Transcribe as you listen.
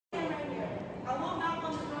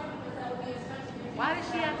Why does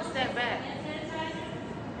she have to step back?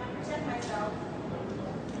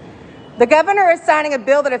 The governor is signing a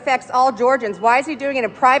bill that affects all Georgians. Why is he doing it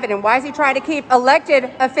in private, and why is he trying to keep elected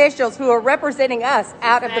officials who are representing us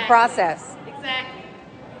out of the process? Exactly.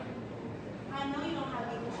 I know you don't have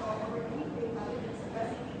any control over anything other than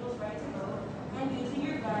suppressing people's right to vote and using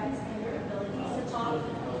your guns and your abilities to talk.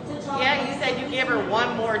 Yeah, you said you give her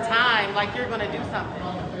one more time, like you're going to do something.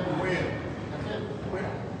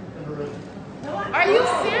 Are you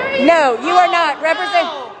serious? No, you are not.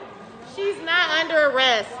 No. She's not under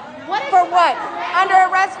arrest. For what? Under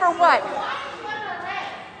arrest for what?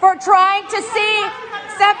 For trying to see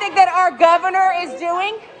something that our governor is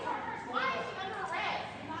doing?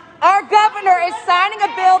 Our governor is signing a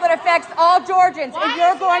bill that affects all Georgians, and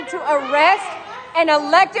you're going to arrest an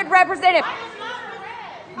elected representative.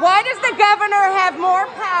 Why does the governor have more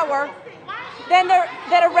power than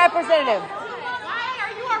a representative?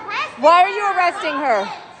 Why are you arresting her?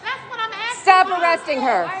 That's what I'm asking. Stop arresting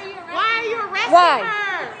her. Why are you arresting Why? her?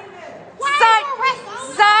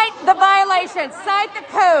 Cite the violation. Cite the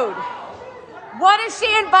code. What is she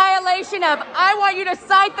in violation of? I want you to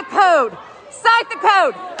cite the code. Cite the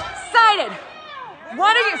code. Cite it.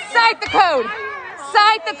 What are you? Cite the code.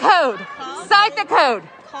 Cite the code. Cite the code.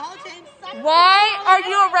 Why are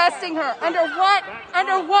you arresting her? Under what?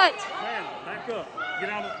 Under what? Back up. Get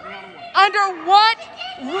out of the way. Under what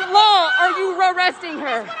law are you arresting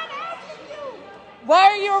her? Why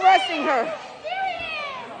are you arresting her?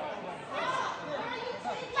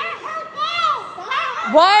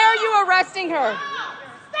 Why are you arresting her?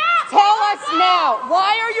 Tell us now.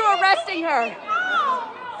 Why are you arresting her?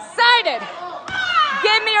 Cite it.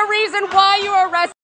 Give me a reason why you are arresting her.